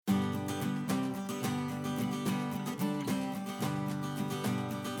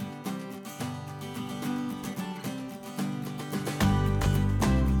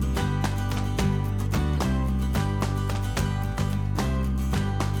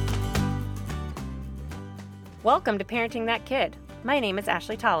Welcome to Parenting That Kid. My name is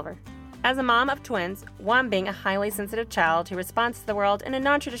Ashley Tolliver. As a mom of twins, one being a highly sensitive child who responds to the world in a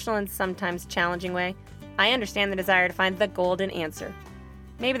non-traditional and sometimes challenging way, I understand the desire to find the golden answer.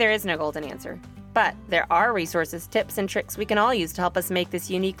 Maybe there is no golden answer, but there are resources, tips, and tricks we can all use to help us make this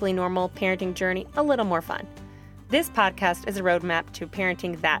uniquely normal parenting journey a little more fun. This podcast is a roadmap to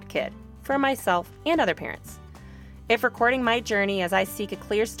parenting that kid for myself and other parents. If recording my journey as I seek a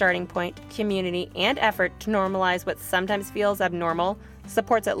clear starting point, community, and effort to normalize what sometimes feels abnormal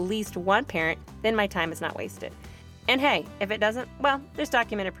supports at least one parent, then my time is not wasted. And hey, if it doesn't, well, there's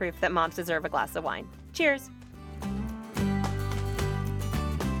documented proof that moms deserve a glass of wine. Cheers!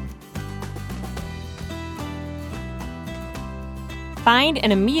 Find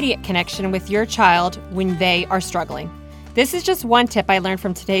an immediate connection with your child when they are struggling. This is just one tip I learned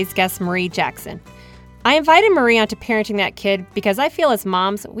from today's guest, Marie Jackson. I invited Marie onto Parenting That Kid because I feel as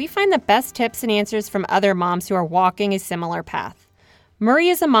moms, we find the best tips and answers from other moms who are walking a similar path. Marie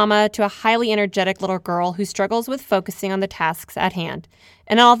is a mama to a highly energetic little girl who struggles with focusing on the tasks at hand.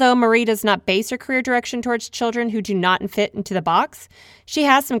 And although Marie does not base her career direction towards children who do not fit into the box, she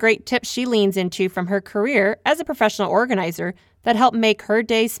has some great tips she leans into from her career as a professional organizer that help make her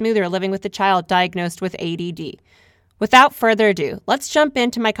day smoother living with a child diagnosed with ADD. Without further ado, let's jump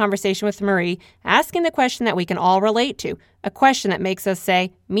into my conversation with Marie, asking the question that we can all relate to, a question that makes us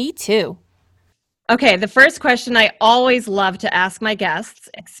say, me too. Okay, the first question I always love to ask my guests,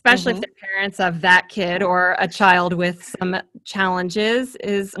 especially if they're parents of that kid or a child with some challenges,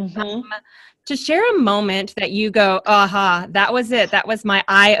 is to share a moment that you go, aha, that was it. That was my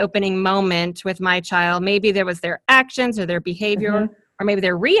eye-opening moment with my child. Maybe there was their actions or their behavior, or maybe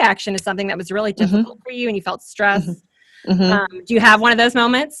their reaction to something that was really difficult for you and you felt stress. Do you have one of those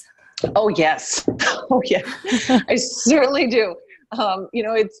moments? Oh, yes. Oh, yeah. I certainly do.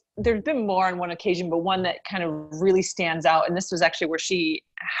 There's been more on one occasion, but one that kind of really stands out. And this was actually where she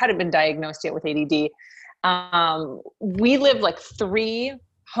hadn't been diagnosed yet with ADD. We live like 3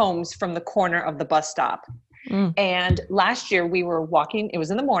 homes from the corner of the bus stop. And last year we were walking, it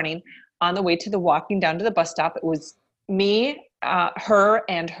was in the morning, on the way to the walking down to the bus stop. It was me, her,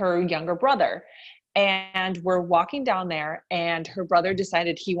 and her younger brother. And we're walking down there, and her brother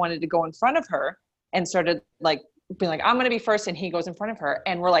decided he wanted to go in front of her and started like being like, I'm going to be first. And he goes in front of her,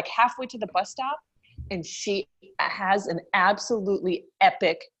 and we're like halfway to the bus stop, and she has an absolutely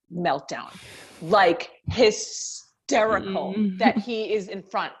epic meltdown, like hysterical that he is in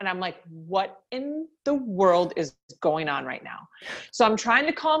front. And I'm like, what in the world is going on right now? So I'm trying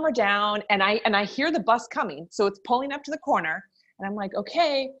to calm her down, and I hear the bus coming. So it's pulling up to the corner, and I'm like,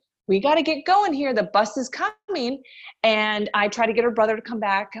 okay, we got to get going here. The bus is coming. And I try to get her brother to come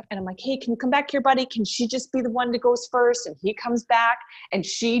back. And I'm like, hey, can you come back here, buddy? Can she just be the one that goes first? And he comes back, and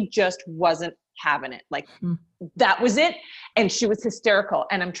she just wasn't having it. Like that was it. And she was hysterical.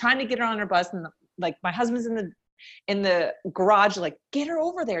 And I'm trying to get her on her bus. And like my husband's in the garage, like, get her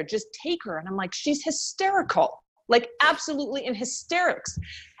over there. Just take her. And I'm like, she's hysterical, like absolutely in hysterics.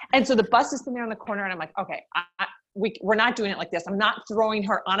 And so the bus is sitting there on the corner, and I'm like, okay, we're not doing it like this. I'm not throwing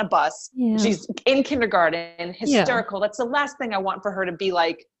her on a bus. Yeah. She's in kindergarten, hysterical. Yeah. That's the last thing I want for her to be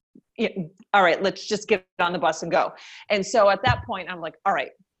like, yeah, all right, let's just get on the bus and go. And so at that point, I'm like, all right,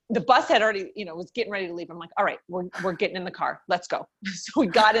 the bus had already, was getting ready to leave. I'm like, all right, we're getting in the car. Let's go. So we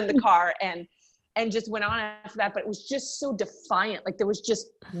got in the car and just went on after that. But it was just so defiant. Like there was just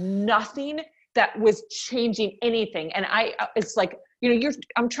nothing that was changing anything. And it's like,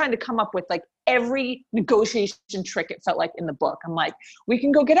 I'm trying to come up with like every negotiation trick it felt like in the book. I'm like, we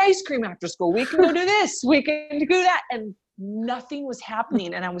can go get ice cream after school. We can go do this. We can do that. And nothing was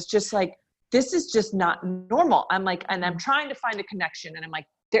happening. And I was just like, this is just not normal. I'm like, and I'm trying to find a connection. And I'm like,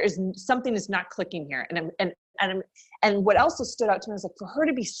 something is not clicking here. And what also stood out to me was like, for her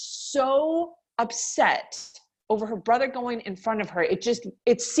to be so upset over her brother going in front of her,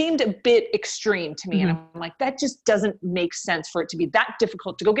 it seemed a bit extreme to me. And I'm like, that just doesn't make sense for it to be that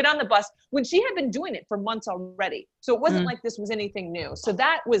difficult to go get on the bus when she had been doing it for months already. So it wasn't like this was anything new. So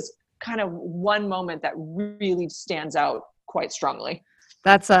that was kind of one moment that really stands out quite strongly.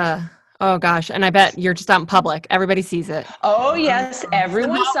 That's oh gosh. And I bet you're just out in public. Everybody sees it. Oh yes.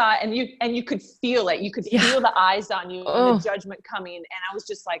 Everyone saw it. And you could feel it. You could feel the eyes on you and the judgment coming. And I was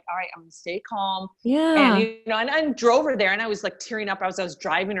just like, all right, I'm gonna stay calm. Yeah. And and I drove her there, and I was like tearing up as I was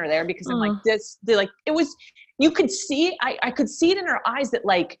driving her there, because I'm like, it was, you could see, I could see it in her eyes that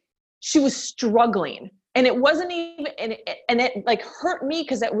like she was struggling. And it wasn't even, and it like hurt me,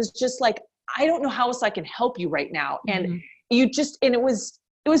 because it was just like, I don't know how else I can help you right now. And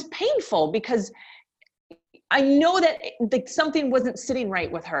it was painful, because I know that like something wasn't sitting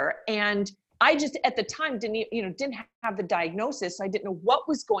right with her. And I just at the time didn't have the diagnosis. So I didn't know what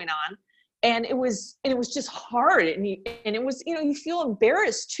was going on. And it was just hard. And it was, you feel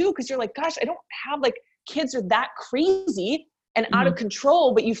embarrassed too, because you're like, gosh, I don't have like kids are that crazy and out of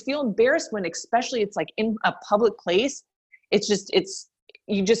control, but you feel embarrassed when, especially it's like in a public place.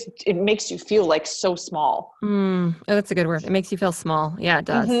 It makes you feel like so small. Oh, that's a good word. It makes you feel small. Yeah, it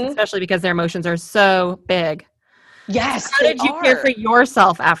does. Especially because their emotions are so big. Yes. So how did you care for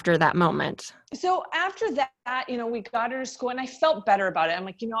yourself after that moment? So after that, we got her to school and I felt better about it. I'm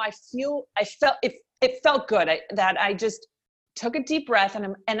like, it felt good that I just took a deep breath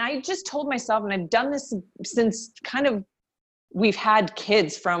and I just told myself, and I've done this since kind of we've had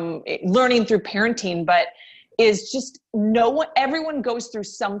kids from learning through parenting, but is just everyone goes through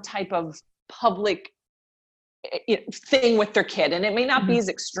some type of public thing with their kid. And it may not be as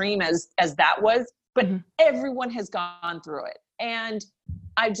extreme as that was, but everyone has gone through it. And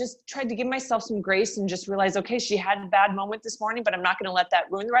I just tried to give myself some grace and just realize, okay, she had a bad moment this morning, but I'm not going to let that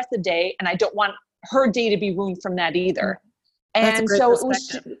ruin the rest of the day. And I don't want her day to be ruined from that either. And so it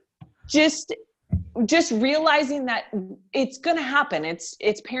was just realizing that it's going to happen. It's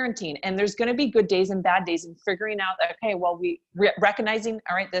parenting, and there's going to be good days and bad days, and figuring out that, okay, well, recognizing,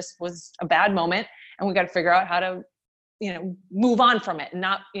 all right, this was a bad moment and we got to figure out how to, move on from it and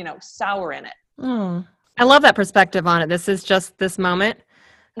not, sour in it. I love that perspective on it. This is just this moment.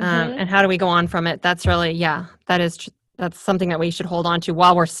 And how do we go on from it? That's really, that's something that we should hold on to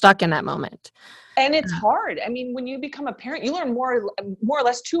while we're stuck in that moment. And it's hard. I mean, when you become a parent, you learn more or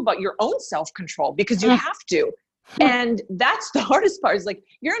less too about your own self-control, because you have to. And that's the hardest part, is like,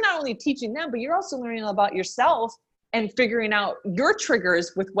 you're not only teaching them, but you're also learning about yourself and figuring out your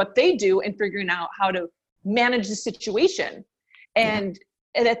triggers with what they do and figuring out how to manage the situation. And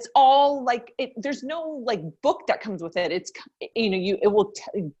it's all like, there's no like book that comes with it. It's,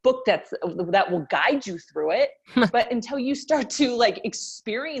 book that will guide you through it. But until you start to like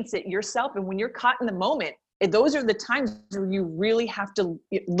experience it yourself, and when you're caught in the moment, those are the times where you really have to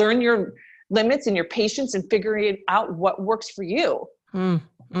learn your limits and your patience and figuring out what works for you.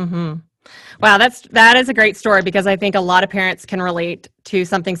 Wow, that is a great story, because I think a lot of parents can relate to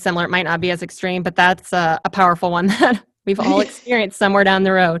something similar. It might not be as extreme, but that's a powerful one that we've all experienced somewhere down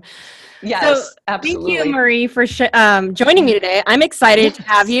the road. Yes, so, absolutely. Thank you, Marie, for joining me today. I'm excited to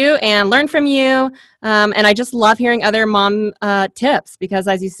have you and learn from you. And I just love hearing other mom tips, because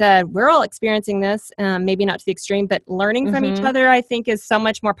as you said, we're all experiencing this, maybe not to the extreme, but learning from each other, I think, is so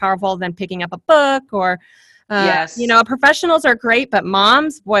much more powerful than picking up a book or, professionals are great, but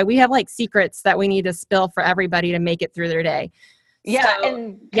moms, boy, we have like secrets that we need to spill for everybody to make it through their day. Yeah. So,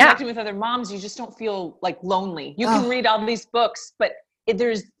 and connecting with other moms, you just don't feel like lonely. You can read all these books, but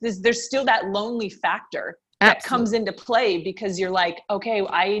there's still that lonely factor that comes into play, because you're like, okay,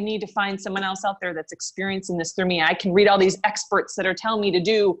 I need to find someone else out there that's experiencing this through me. I can read all these experts that are telling me to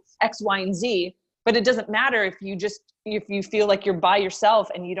do X, Y, and Z, but it doesn't matter if you feel like you're by yourself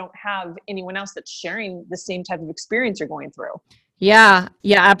and you don't have anyone else that's sharing the same type of experience you're going through. Yeah,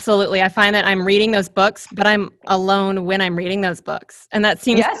 absolutely. I find that I'm reading those books, but I'm alone when I'm reading those books. And that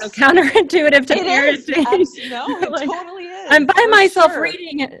seems so counterintuitive to parenting. No, it totally is. I'm by myself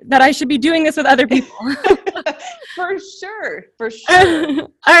reading it, that I should be doing this with other people. For sure. All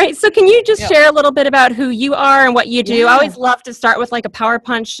right. So can you just share a little bit about who you are and what you do? I always love to start with like a Power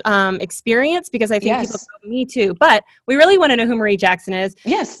Punch experience, because I think people go, me too. But we really want to know who Marie Jackson is.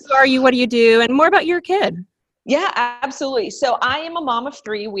 Yes. Who are you? What do you do? And more about your kid. Yeah, absolutely. So I am a mom of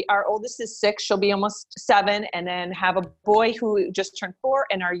 3. Our oldest is 6. She'll be almost 7. And then have a boy who just turned 4.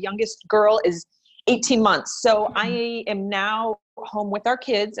 And our youngest girl is 18 months. So I am now home with our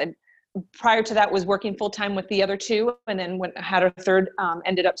kids. And prior to that was working full time with the other 2. And then when I had our 3rd,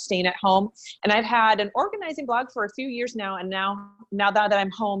 ended up staying at home. And I've had an organizing blog for a few years now. And now that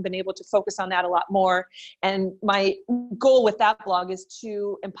I'm home, been able to focus on that a lot more. And my goal with that blog is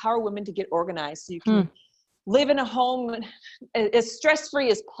to empower women to get organized, so you can live in a home as stress-free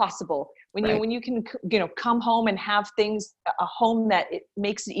as possible. When you can, come home and have things, a home that it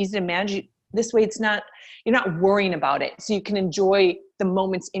makes it easy to manage. This way, you're not worrying about it. So you can enjoy the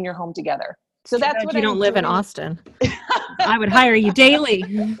moments in your home together. So that's what you don't live in Austin. I would hire you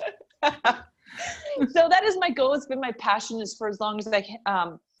daily. So that is my goal. It's been my passion for as long as I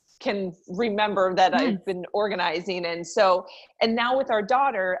can remember that I've been organizing. And now with our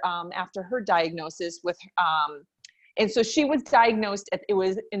daughter, after her diagnosis and so she was diagnosed it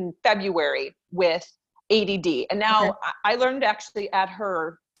was in February with ADD. And now I learned actually at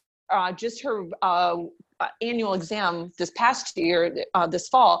her, just her annual exam this past year, this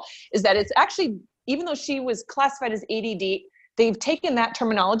fall, is that it's actually, even though she was classified as ADD, they've taken that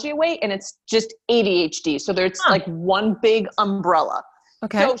terminology away and it's just ADHD. So there's like one big umbrella.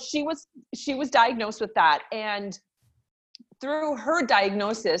 Okay. So she was diagnosed with that. And through her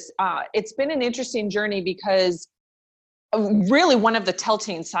diagnosis, it's been an interesting journey because really one of the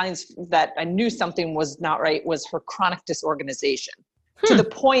telltale signs that I knew something was not right was her chronic disorganization. To the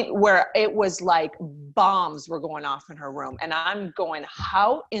point where it was like bombs were going off in her room. And I'm going,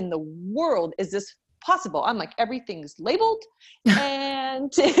 how in the world is this possible? I'm like, everything's labeled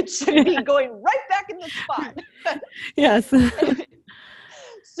and it should be going right back in the spot. Yes.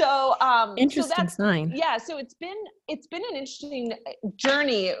 So, interesting sign. Yeah. So it's been an interesting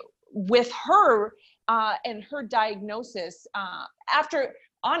journey with her, and her diagnosis, after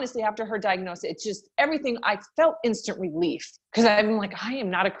her diagnosis, it's just everything. I felt instant relief because I'm like, I am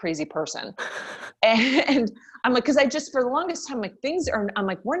not a crazy person. And I'm like, cause I just, for the longest time, like I'm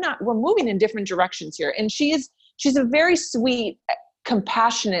like, we're moving in different directions here. And she's a very sweet,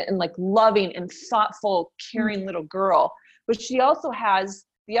 compassionate and like loving and thoughtful, caring little girl. But she also has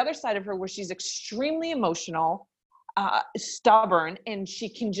the other side of her where she's extremely emotional, stubborn, and she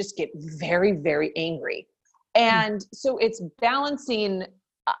can just get very, very angry. And so it's balancing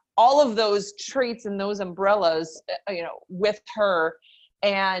all of those traits and those umbrellas, with her,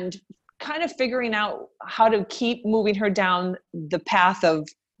 and kind of figuring out how to keep moving her down the path of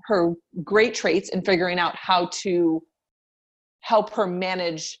her great traits and figuring out how to help her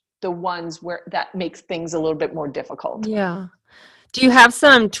manage the ones where that makes things a little bit more difficult. Yeah. Do you have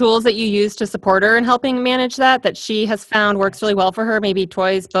some tools that you use to support her in helping manage that she has found works really well for her? Maybe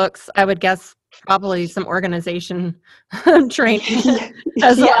toys, books, I would guess probably some organization training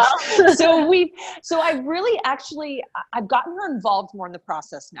as well. So I really I've gotten her involved more in the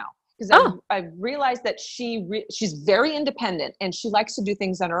process now because I've realized that she's very independent and she likes to do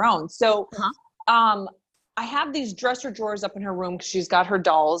things on her own. So, I have these dresser drawers up in her room because she's got her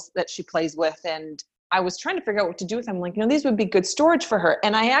dolls that she plays with, and I was trying to figure out what to do with them. I'm like, these would be good storage for her.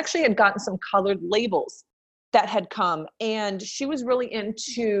 And I actually had gotten some colored labels that had come, and she was really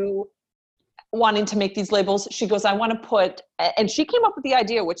into wanting to make these labels. She goes, I want to put, and she came up with the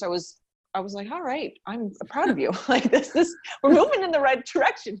idea, which I was like, all right, I'm proud of you. Like we're moving in the right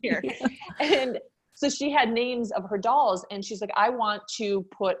direction here. Yeah. And so she had names of her dolls, and she's like, I want to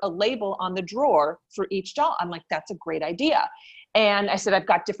put a label on the drawer for each doll. I'm like, that's a great idea. And I said, I've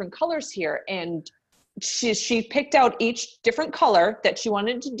got different colors here. And she picked out each different color that she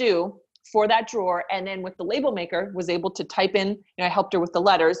wanted to do for that drawer. And then with the label maker was able to type in, I helped her with the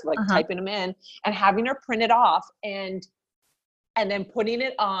letters, like typing them in and having her print it off and then putting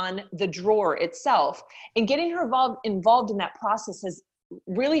it on the drawer itself, and getting her involved in that process has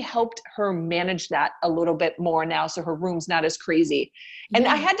really helped her manage that a little bit more now. So her room's not as crazy. And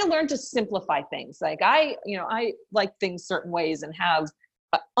I had to learn to simplify things. Like I like things certain ways and have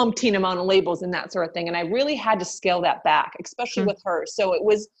umpteen amount of labels and that sort of thing. And I really had to scale that back, especially with her. So it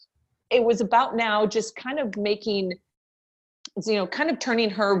was about now just kind of making, kind of turning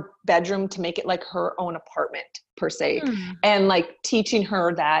her bedroom to make it like her own apartment per se. And like teaching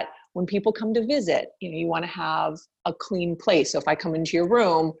her that when people come to visit, you want to have a clean place. So if I come into your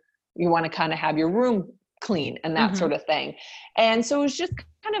room, you want to kind of have your room clean and that sort of thing. And so it was just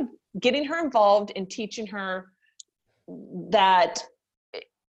kind of getting her involved and teaching her that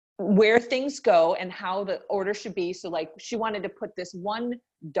where things go and how the order should be. So like she wanted to put this one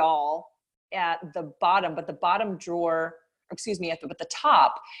doll at the bottom, but the bottom drawer, at the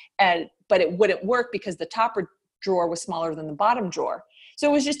top, but it wouldn't work because the top drawer was smaller than the bottom drawer. So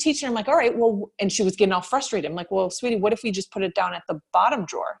it was just teaching her, I'm like, all right, well, and she was getting all frustrated. I'm like, well, sweetie, what if we just put it down at the bottom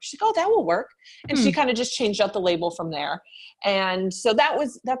drawer? She's like, oh, that will work. And she kind of just changed out the label from there. And so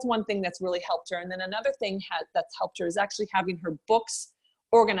that's one thing that's really helped her. And then another thing that's helped her is actually having her books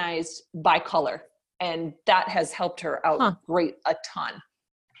organized by color. And that has helped her out a ton.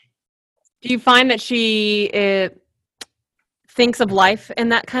 Do you find that she thinks of life in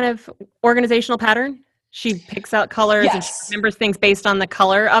that kind of organizational pattern? She picks out colors and she remembers things based on the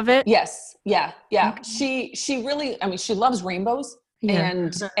color of it? Yes. Yeah. Yeah. Okay. She really, she loves rainbows. Yeah.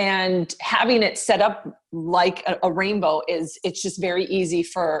 And having it set up like a rainbow it's just very easy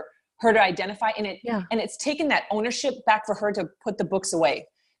for her to identify. And it's taken that ownership back for her to put the books away.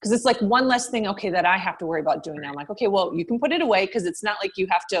 Because it's like one less thing, that I have to worry about doing now. I'm like, okay, well, you can put it away because it's not like you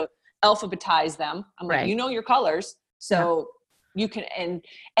have to alphabetize them. I'm like, your colors. So you can,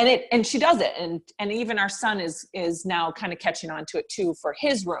 and she does it. And even our son is now kind of catching on to it too for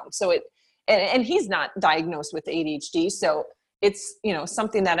his room. So and he's not diagnosed with ADHD. So it's,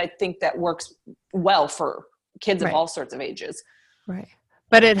 something that I think that works well for kids of all sorts of ages. Right.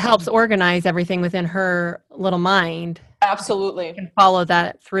 But it helps organize everything within her little mind. Absolutely. And follow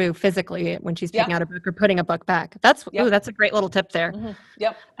that through physically when she's picking out a book or putting a book back. That's a great little tip there.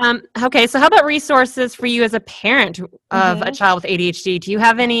 Yep. Okay, so how about resources for you as a parent of a child with ADHD? Do you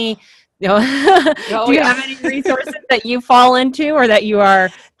have any have any resources that you fall into or that you are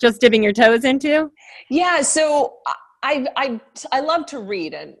just dipping your toes into? Yeah, so I love to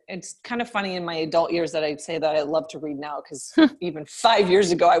read, and it's kind of funny in my adult years that I say that I love to read now, because even 5 years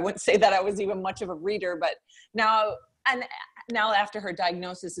ago I wouldn't say that I was even much of a reader, but now after her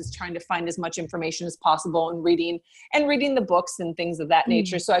diagnosis is trying to find as much information as possible and reading the books and things of that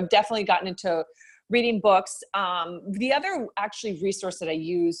nature. So I've definitely gotten into reading books. The other actually resource that I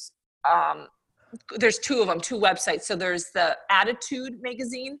use, there's two websites. So there's the Attitude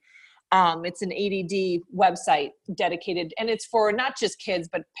magazine. It's an ADD website dedicated, and it's for not just kids,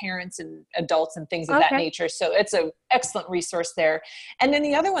 but parents and adults and things of that nature. So it's an excellent resource there. And then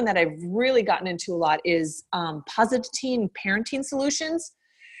the other one that I've really gotten into a lot is Positive Teen Parenting Solutions.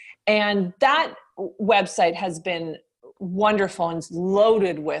 And that website has been wonderful and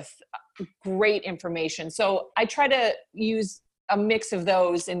loaded with great information. So I try to use a mix of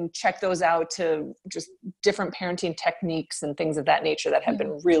those and check those out to just different parenting techniques and things of that nature that have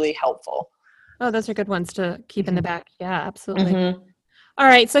been really helpful. Oh, those are good ones to keep in the back. Yeah, absolutely. All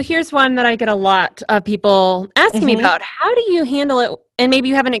right. So here's one that I get a lot of people asking me about. How do you handle it? And maybe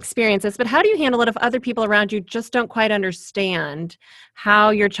you haven't experienced this, but how do you handle it if other people around you just don't quite understand how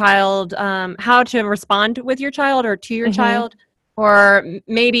your child, how to respond with your child or to your child, or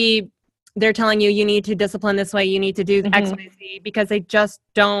maybe they're telling you, you need to discipline this way, you need to do X, Y, Z, because they just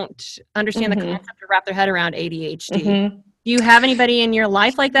don't understand the concept or wrap their head around ADHD. Do you have anybody in your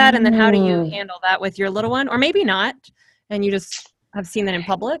life like that? And then how do you handle that with your little one? Or maybe not, and you just have seen that in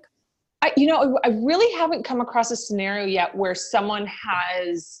public? I really haven't come across a scenario yet where someone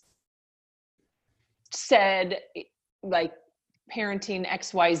has said, like, parenting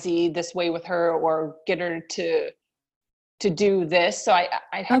XYZ this way with her, or get her to do this. So I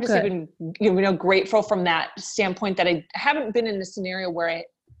have just been, grateful from that standpoint that I haven't been in a scenario where I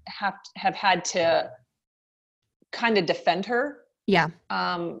have had to kind of defend her. Yeah.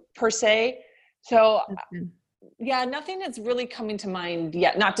 Per se. So yeah, nothing that's really coming to mind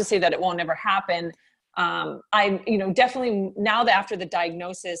yet. Not to say that it won't ever happen. I definitely now that after the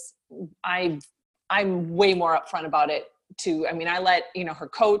diagnosis, I'm way more upfront about it too. I mean, I let, her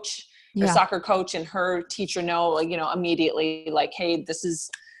coach, her soccer coach and her teacher know, immediately, like, hey,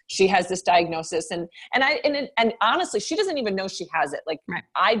 she has this diagnosis. And honestly, she doesn't even know she has it. Like,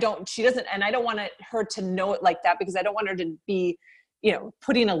 she doesn't, and I don't want her to know it like that, because I don't want her to be,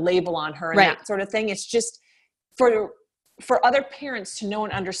 putting a label on her and that sort of thing. It's just for other parents to know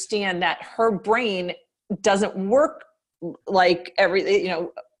and understand that her brain doesn't work like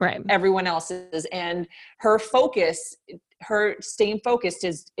everyone else's, and her staying focused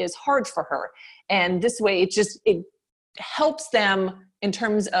is hard for her. And this way it helps them in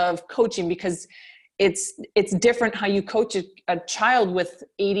terms of coaching, because it's different how you coach a child with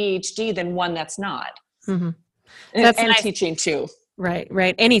ADHD than one that's not. And teaching too.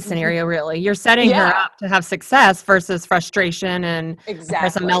 Right. Any scenario, really. You're setting her up to have success versus frustration and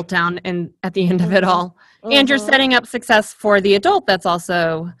there's a meltdown at the end of it all. And you're setting up success for the adult that's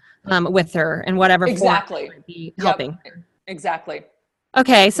also with her in whatever form might be helping. Exactly.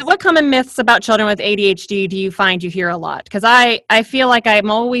 Okay, so what common myths about children with ADHD do you find you hear a lot? Because I feel like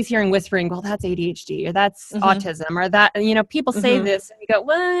I'm always hearing whispering, well, that's ADHD, or that's autism, or that, people say this, and you go,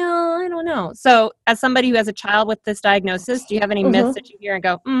 well, I don't know. So as somebody who has a child with this diagnosis, do you have any myths that you hear and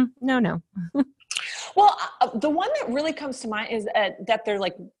go, no? Well, the one that really comes to mind is that they're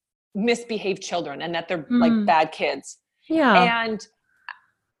like misbehaved children, and that they're like bad kids. Yeah.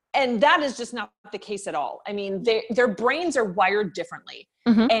 And that is just not the case at all. I mean, their brains are wired differently.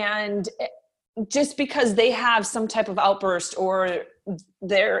 And just because they have some type of outburst or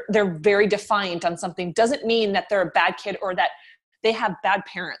they're very defiant on something doesn't mean that they're a bad kid or that they have bad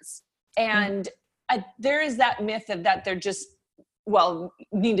parents. And there is that myth of that they're just,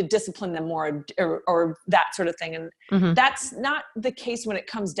 need to discipline them more or that sort of thing. And that's not the case when it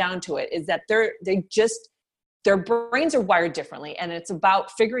comes down to it, is that their brains are wired differently, and it's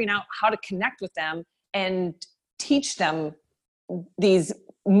about figuring out how to connect with them and teach them these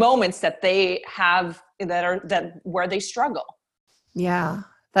moments that they have where they struggle. Yeah.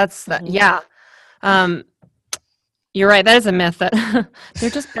 That's that. Yeah. You're right. That is a myth that they're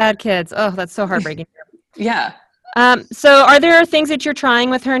just bad kids. Oh, that's so heartbreaking. Yeah. So are there things that you're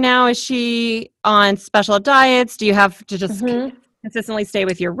trying with her now? Is she on special diets? Do you have to just consistently stay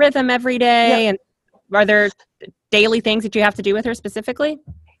with your rhythm every day? And are there daily things that you have to do with her specifically?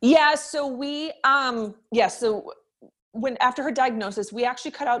 Yeah. So so when, after her diagnosis, we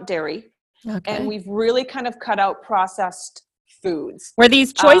actually cut out dairy, Okay. and we've really kind of cut out processed foods. Were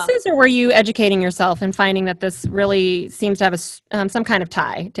these choices, or were you educating yourself and finding that this really seems to have some kind of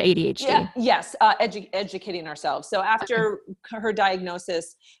tie to ADHD? Yeah, yes, educating ourselves. So after her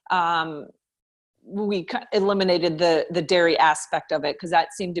diagnosis, we eliminated the dairy aspect of it because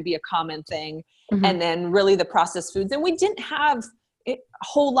that seemed to be a common thing. Mm-hmm. And then really the processed foods. And we didn't have a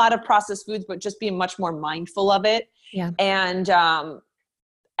whole lot of processed foods, but just being much more mindful of it. Yeah. And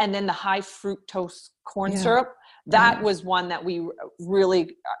then the high fructose corn syrup, that was one that we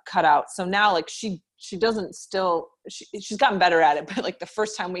really cut out. So now like she doesn't she's gotten better at it, but like the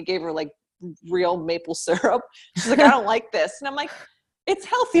first time we gave her like real maple syrup, she's like, I don't like this. And I'm like, it's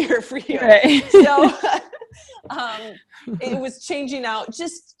healthier for you. Right. So it was changing out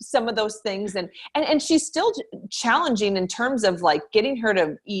just some of those things. And she's still challenging in terms of like getting her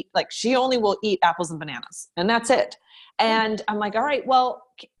to eat, like she only will eat apples and bananas and that's it. And I'm like, all right, well,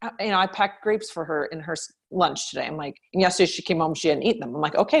 I packed grapes for her in her lunch today. I'm like, and yesterday she came home, she hadn't eaten them. I'm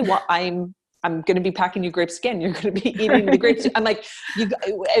like, okay, well, I'm going to be packing you grapes again. You're going to be eating the grapes. I'm like,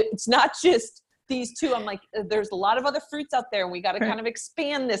 it's not just these two. I'm like, there's a lot of other fruits out there and we got to kind of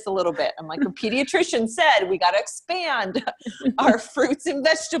expand this a little bit. I'm like, her pediatrician said, we got to expand our fruits and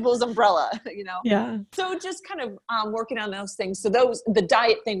vegetables umbrella, Yeah. So just kind of working on those things. So the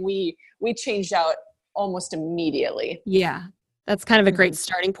diet thing, we changed out almost immediately. Yeah. That's kind of a great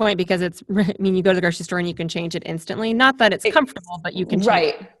starting point because you go to the grocery store and you can change it instantly. Not that it's comfortable, but you can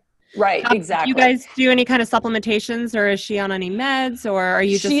change it. Right, exactly. Do you guys do any kind of supplementations, or is she on any meds, or are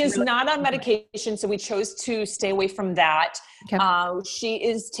you just... She is not on medication, so we chose to stay away from that. Okay. She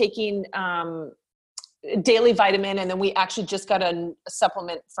is taking daily vitamin, and then we actually just got a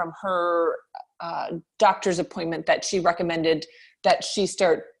supplement from her doctor's appointment that she recommended that she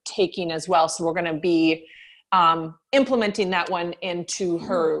start taking as well. So we're going to be implementing that one into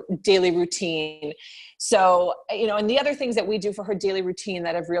her daily routine. So, and the other things that we do for her daily routine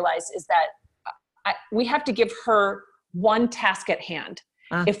that I've realized is that we have to give her one task at hand.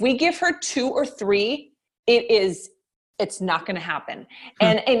 If we give her 2 or 3, it's not going to happen.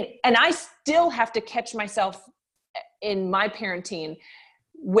 And I still have to catch myself in my parenting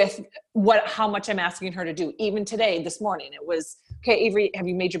with how much I'm asking her to do. Even today, this morning, it was, okay, Avery, have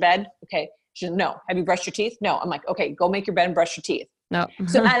you made your bed? Okay. She said, no. Have you brushed your teeth? No. I'm like, okay, go make your bed and brush your teeth. No.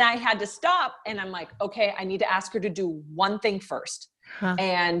 So, and I had to stop and I'm like, okay, I need to ask her to do one thing first.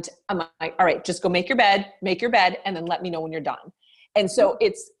 And I'm like, all right, just go make your bed, and then let me know when you're done. And so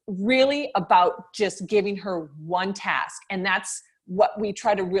it's really about just giving her one task. And that's what we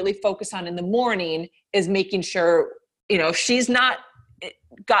try to really focus on in the morning, is making sure, she's not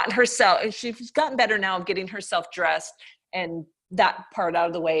gotten herself, she's gotten better now of getting herself dressed and that part out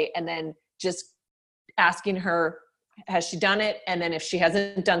of the way. And then just asking her, has she done it? And then if she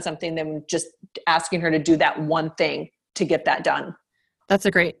hasn't done something, then just asking her to do that one thing to get that done. That's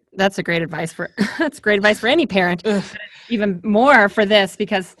great advice that's great advice for any parent. Even more for this,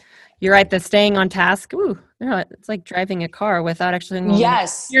 because you're right, the staying on task. Ooh, it's like driving a car without actually the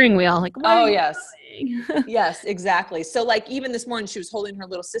steering wheel. Like, yes. Yes, exactly. So like even this morning she was holding her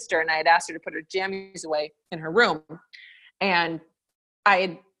little sister and I had asked her to put her jammies away in her room. And I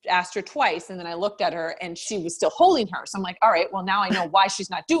had asked her twice and then I looked at her and she was still holding her. So I'm like, all right, well now I know why she's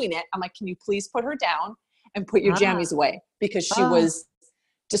not doing it. I'm like, can you please put her down and put your jammies away? Because she was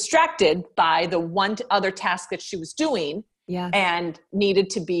distracted by the one other task that she was doing and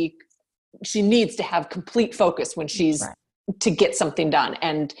she needs to have complete focus when she's to get something done.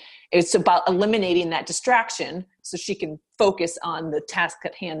 And it's about eliminating that distraction so she can focus on the task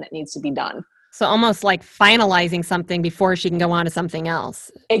at hand that needs to be done. So almost like finalizing something before she can go on to something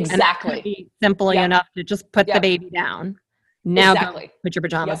else. Exactly. And be simply enough to just put the baby down. Now go put your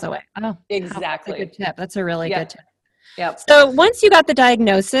pajamas away. Oh, exactly. That's a good tip. That's a really good tip. Yep. So once you got the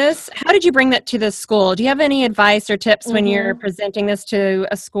diagnosis, how did you bring that to the school? Do you have any advice or tips when you're presenting this to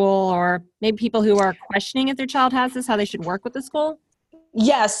a school, or maybe people who are questioning if their child has this, how they should work with the school?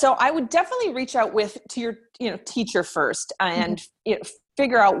 Yeah. So I would definitely reach out to your, teacher first and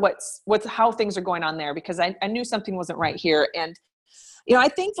figure out how things are going on there, because I knew something wasn't right here. And, I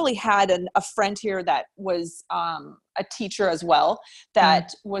thankfully had a friend here that was a teacher as well,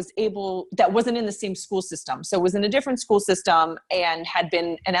 that wasn't in the same school system. So was in a different school system and had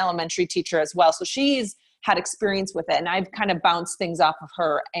been an elementary teacher as well. So she's had experience with it. And I've kind of bounced things off of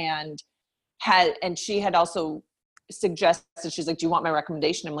her, and she had also suggested, she's like, do you want my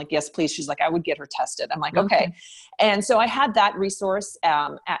recommendation? I'm like, yes, please. She's like, I would get her tested. I'm like, Okay. okay. And so I had that resource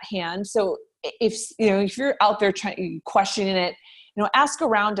at hand. So if you're out there questioning it, ask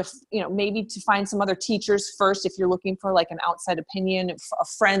around if, maybe to find some other teachers first, if you're looking for like an outside opinion of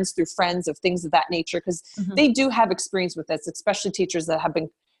friends through friends of things of that nature, because they do have experience with this, especially teachers that have been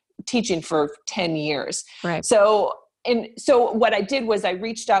teaching for 10 years. Right. So what I did was I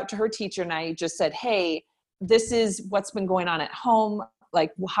reached out to her teacher and I just said, hey, this is what's been going on at home.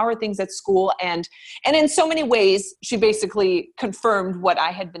 Like, how are things at school? And in so many ways, she basically confirmed what I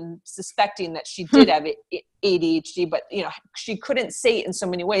had been suspecting, that she did have ADHD, but she couldn't say it in so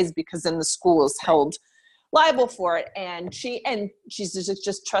many ways because then the school is held liable for it. And she's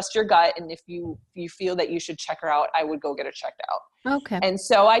just trust your gut. And if you feel that you should check her out, I would go get her checked out. Okay. And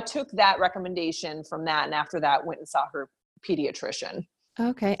so I took that recommendation from that. And after that, went and saw her pediatrician.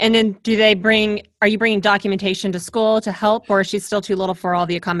 Okay. And then are you bringing documentation to school to help, or is she still too little for all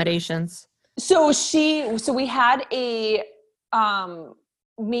the accommodations? So we had a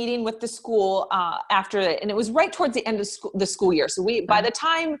meeting with the school after it, and it was right towards the end of the school year. So by the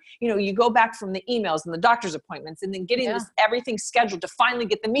time, you go back from the emails and the doctor's appointments and then getting everything scheduled to finally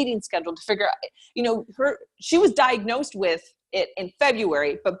get the meeting scheduled to figure out, she was diagnosed with it in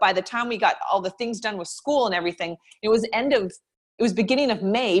February, but by the time we got all the things done with school and everything, it was beginning of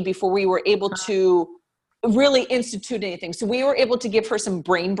May before we were able to really institute anything. So we were able to give her some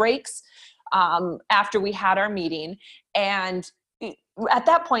brain breaks after we had our meeting. And at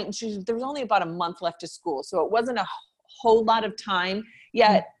that point, there was only about a month left of school. So it wasn't a whole lot of time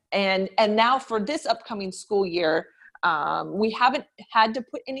yet. And now for this upcoming school year, we haven't had to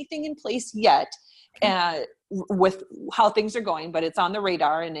put anything in place yet with how things are going, but it's on the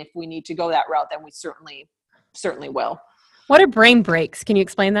radar. And if we need to go that route, then we certainly will. What are brain breaks? Can you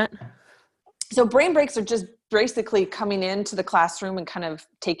explain that? So brain breaks are just basically coming into the classroom and kind of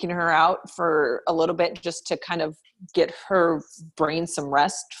taking her out for a little bit, just to kind of get her brain some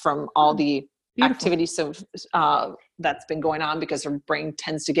rest from all the activities that's been going on, because her brain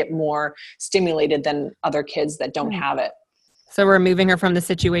tends to get more stimulated than other kids that don't have it. So we're moving her from the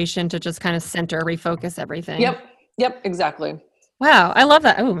situation to just kind of center, refocus everything. Yep, exactly. Wow, I love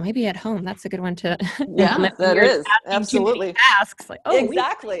that. Oh, maybe at home. That's a good one to implement. That is absolutely tasks. Like,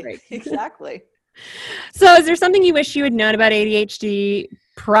 exactly. So, is there something you wish you had known about ADHD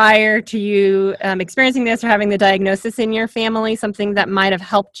prior to you experiencing this or having the diagnosis in your family? Something that might have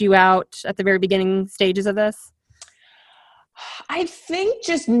helped you out at the very beginning stages of this? I think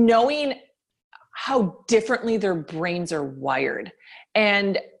just knowing how differently their brains are wired,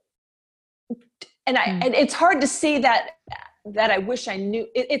 and it's hard to say that I wish I knew.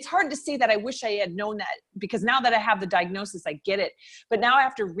 It's hard to say that I wish I had known that, because now that I have the diagnosis, I get it. But now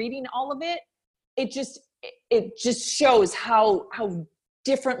after reading all of it, it just shows how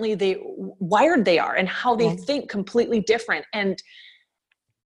differently wired they are, and how they think completely different. And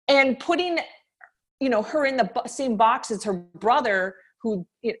putting, her in the same box as her brother, who,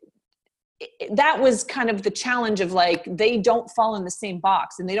 that was kind of the challenge of, like, they don't fall in the same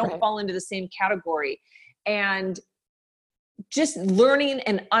box and they don't fall into the same category. And just learning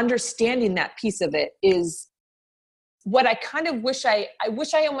and understanding that piece of it is what I kind of wish I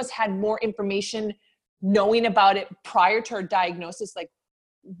almost had more information knowing about it prior to her diagnosis, like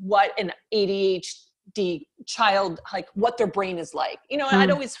what an ADHD child, like what their brain is like, and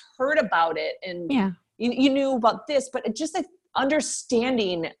I'd always heard about it, and you knew about this, but it just like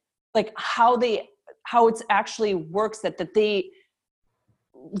understanding like how it actually works, that they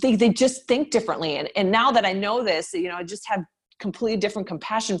just think differently. And now that I know this, I just have completely different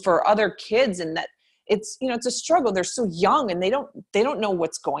compassion for other kids, and that it's, it's a struggle. They're so young and they don't know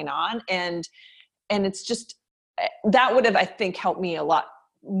what's going on. And it's just, that would have, I think, helped me a lot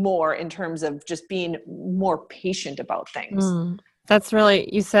more in terms of just being more patient about things. That's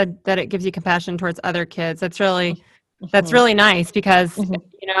really, you said that it gives you compassion towards other kids. That's really nice, because,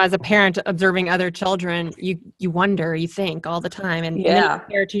 as a parent observing other children, you wonder, you think all the time, and then you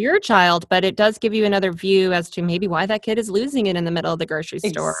compare to your child, but it does give you another view as to maybe why that kid is losing it in the middle of the grocery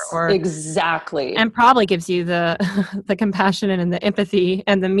store, exactly. And probably gives you the compassion and the empathy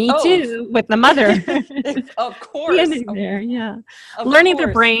and the me too with the mother. Of course. Learning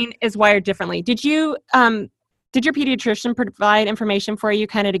their brain is wired differently. Did your pediatrician provide information for you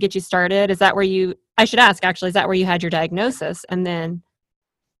kind of to get you started? Is that where I should ask actually, is that where you had your diagnosis? And then,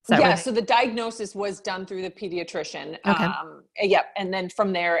 so the diagnosis was done through the pediatrician. Okay. And then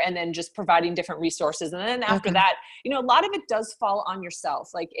from there, and then just providing different resources. And then after that, a lot of it does fall on yourself.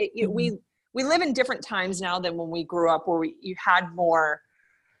 Like we live in different times now than when we grew up, where you had more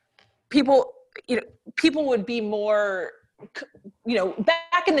people people would be more,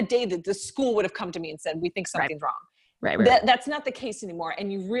 back in the day that the school would have come to me and said, we think something's wrong. Right. That's not the case anymore.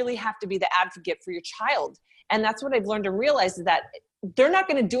 And you really have to be the advocate for your child. And that's what I've learned to realize, is that they're not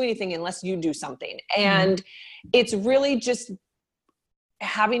going to do anything unless you do something. And it's really just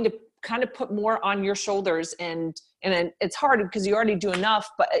having to kind of put more on your shoulders, and it's hard because you already do enough,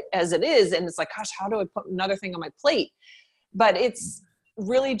 but as it is, and it's like, gosh, how do I put another thing on my plate? But it's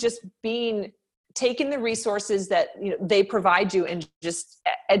really just taking the resources that they provide you and just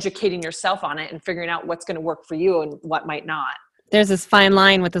educating yourself on it and figuring out what's going to work for you and what might not. There's this fine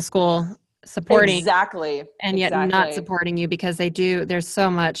line with the school supporting exactly and yet not supporting you, because there's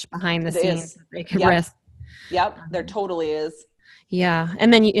so much behind the scenes that they could risk. Yep, there totally is. Yeah.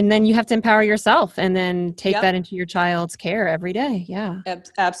 And then you have to empower yourself and then take that into your child's care every day. Yeah.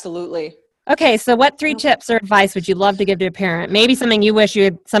 Absolutely. Okay. So what 3 tips or advice would you love to give to a parent? Maybe something you wish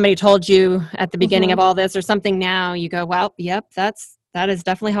somebody told you at the beginning of all this, or something now you go, well, yep, that is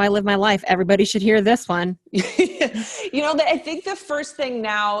definitely how I live my life. Everybody should hear this one. I think the first thing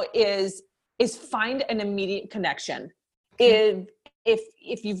now is find an immediate connection.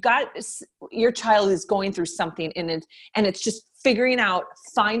 If you've got, your child is going through something and it's just figuring out,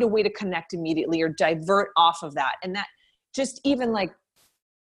 find a way to connect immediately or divert off of that. And that just even like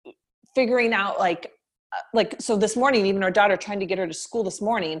figuring out so this morning, even our daughter, trying to get her to school this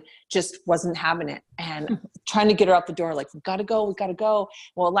morning, just wasn't having it, and trying to get her out the door. Like, we gotta go.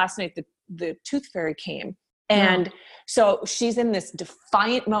 Well, last night the tooth fairy came. And so she's in this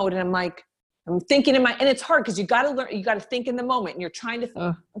defiant mode, and I'm thinking and it's hard because you got to learn, you got to think in the moment, and you're trying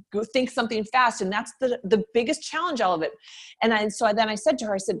to go think something fast. And that's the biggest challenge, all of it. And then I said to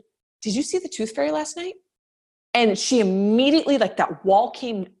her, I said, did you see the tooth fairy last night? And she immediately, like, that wall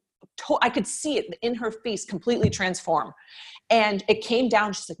came, I could see it in her face completely transform. And it came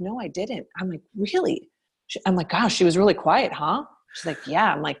down. She's like, no, I didn't. I'm like, really? I'm like, gosh, she was really quiet, huh? She's like,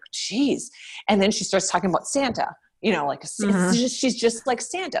 yeah. I'm like, geez. And then she starts talking about Santa, she's just like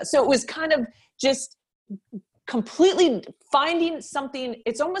Santa. So it was kind of just completely finding something.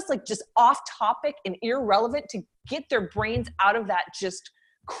 It's almost like just off topic and irrelevant to get their brains out of that just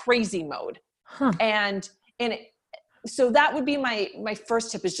crazy mode. So that would be my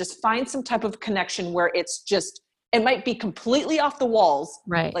first tip, is just find some type of connection where it might be completely off the walls,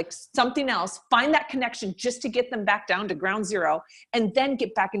 right? Like something else. Find that connection just to get them back down to ground zero, and then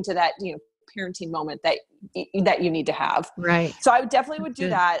get back into that, parenting moment that you need to have. Right. So I definitely would do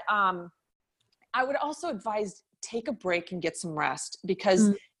that. I would also advise, take a break and get some rest, because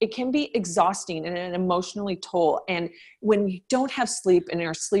it can be exhausting and an emotionally toll. And when you don't have sleep and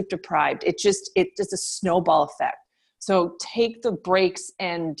are sleep deprived, it's a snowball effect. So take the breaks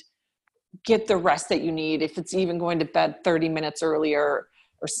and get the rest that you need, if it's even going to bed 30 minutes earlier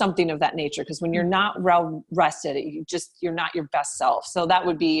or something of that nature. Because when you're not well rested, you're not your best self. So that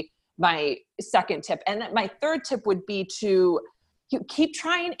would be my second tip. And my third tip would be to keep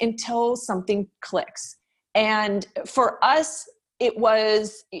trying until something clicks. And for us,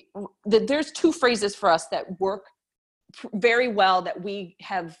 there's 2 phrases for us that work very well, that we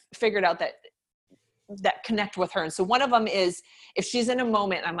have figured out that connect with her. And so one of them is, if she's in a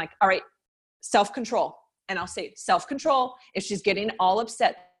moment, I'm like, all right, self-control. And I'll say self-control. If she's getting all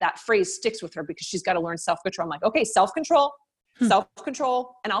upset, that phrase sticks with her because she's got to learn self-control. I'm like, okay, self-control,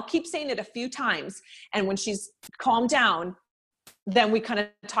 self-control. And I'll keep saying it a few times. And when she's calmed down, then we kind of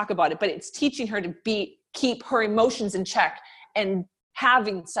talk about it. But it's teaching her to keep her emotions in check and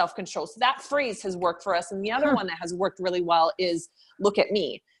having self-control. So that phrase has worked for us. And the other one that has worked really well is look at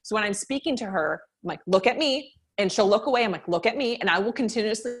me. So when I'm speaking to her, I'm like, look at me. And she'll look away. I'm like, look at me. And I will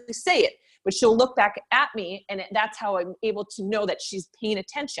continuously say it, but she'll look back at me. And that's how I'm able to know that she's paying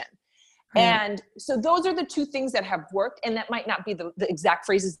attention. And so those are the 2 things that have worked. And that might not be the exact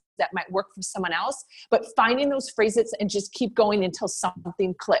phrases that might work for someone else, but finding those phrases and just keep going until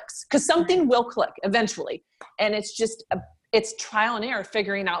something clicks, because something will click eventually. And it's just, it's trial and error,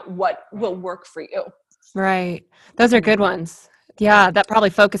 figuring out what will work for you. Right. Those are good ones. Yeah. That probably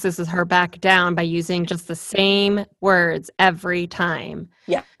focuses her back down by using just the same words every time.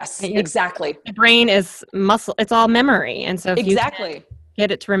 Yes, exactly. The brain is muscle. It's all memory. And so if you can get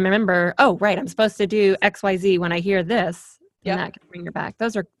it to remember, oh, right, I'm supposed to do X, Y, Z when I hear this, and that can bring her back.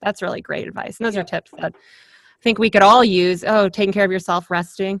 That's really great advice. And those are tips that I think we could all use. Oh, taking care of yourself,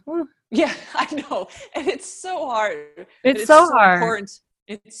 resting. Woo. Yeah, I know. And it's so hard. It's so hard. Important.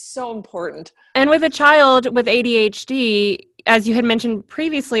 It's so important. And with a child with ADHD, as you had mentioned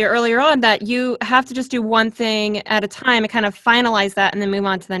previously or earlier on, that you have to just do one thing at a time and kind of finalize that and then move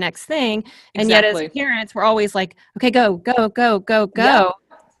on to the next thing. And yet as parents, we're always like, okay, go. Yep.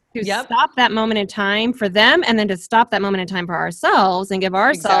 to Yep. stop that moment in time for them, and then to stop that moment in time for ourselves and give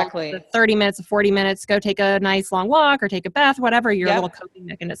ourselves Exactly. the 30 minutes, 40 minutes, go take a nice long walk or take a bath, whatever your Yep. little coping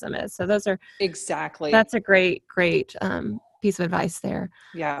mechanism is. So Exactly. that's a great piece of advice there.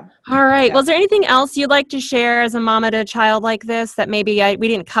 Yeah. All right. Yeah. Was there anything else you'd like to share as a mama to a child like this that maybe we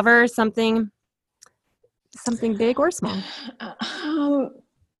didn't cover, something big or small?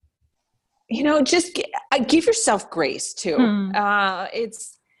 Just give yourself grace too.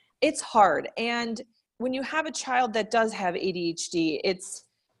 It's hard. And when you have a child that does have ADHD, it's,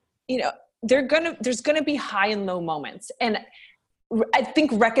 there's going to be high and low moments. And I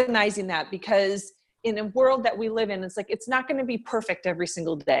think recognizing that, because in a world that we live in, it's like, it's not going to be perfect every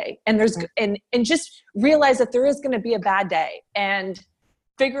single day. And and just realize that there is going to be a bad day, and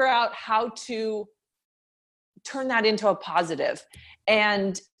figure out how to turn that into a positive,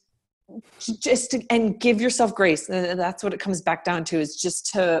 and and give yourself grace. And that's what it comes back down to, is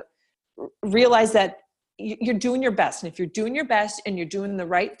just to realize that you're doing your best. And if you're doing your best and you're doing the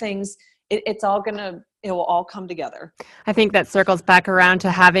right things, it will all come together. I think that circles back around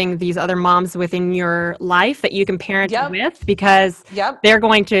to having these other moms within your life that you can parent with, because they're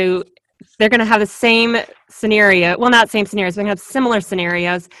going to have the same scenario. Well, not same scenarios, but they're going to have similar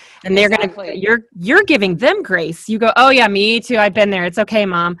scenarios, and they're going to, you're giving them grace. You go, oh yeah, me too. I've been there. It's okay,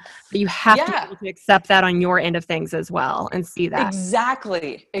 Mom. But you have to be able to accept that on your end of things as well, and see that.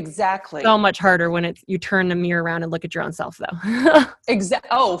 Exactly. So much harder when you turn the mirror around and look at your own self, though.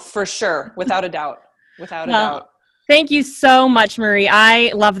 Oh, for sure. Without a doubt. Without a doubt. Thank you so much, Marie.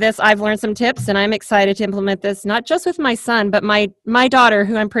 I love this. I've learned some tips, and I'm excited to implement this, not just with my son, but my daughter,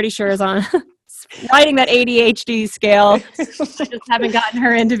 who I'm pretty sure is on riding that ADHD scale. I just haven't gotten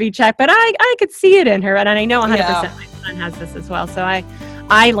her in to be checked, but I could see it in her, and I know 100% my son has this as well. So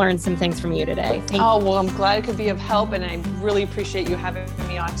I learned some things from you today. Thank you. Well, I'm glad I could be of help, and I really appreciate you having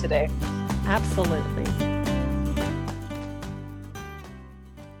me on today. Absolutely.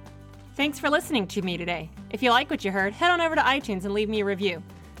 Thanks for listening to me today. If you like what you heard, head on over to iTunes and leave me a review.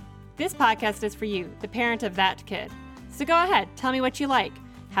 This podcast is for you, the parent of that kid. So go ahead, tell me what you like.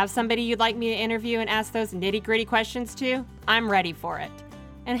 Have somebody you'd like me to interview and ask those nitty-gritty questions to? I'm ready for it.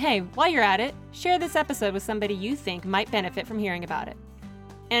 And hey, while you're at it, share this episode with somebody you think might benefit from hearing about it.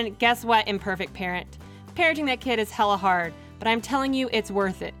 And guess what, imperfect parent? Parenting that kid is hella hard, but I'm telling you, it's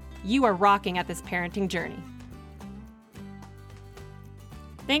worth it. You are rocking at this parenting journey.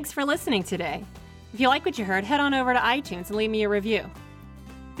 Thanks for listening today. If you like what you heard, head on over to iTunes and leave me a review.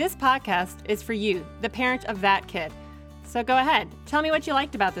 This podcast is for you, the parent of that kid. So go ahead, tell me what you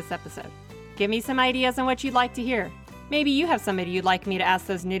liked about this episode. Give me some ideas on what you'd like to hear. Maybe you have somebody you'd like me to ask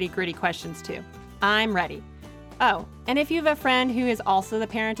those nitty-gritty questions to. I'm ready. Oh, and if you have a friend who is also the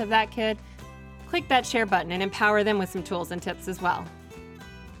parent of that kid, click that share button and empower them with some tools and tips as well.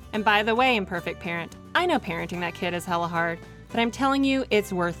 And by the way, imperfect parent, I know parenting that kid is hella hard, but I'm telling you,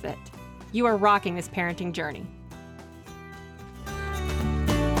 it's worth it. You are rocking this parenting journey.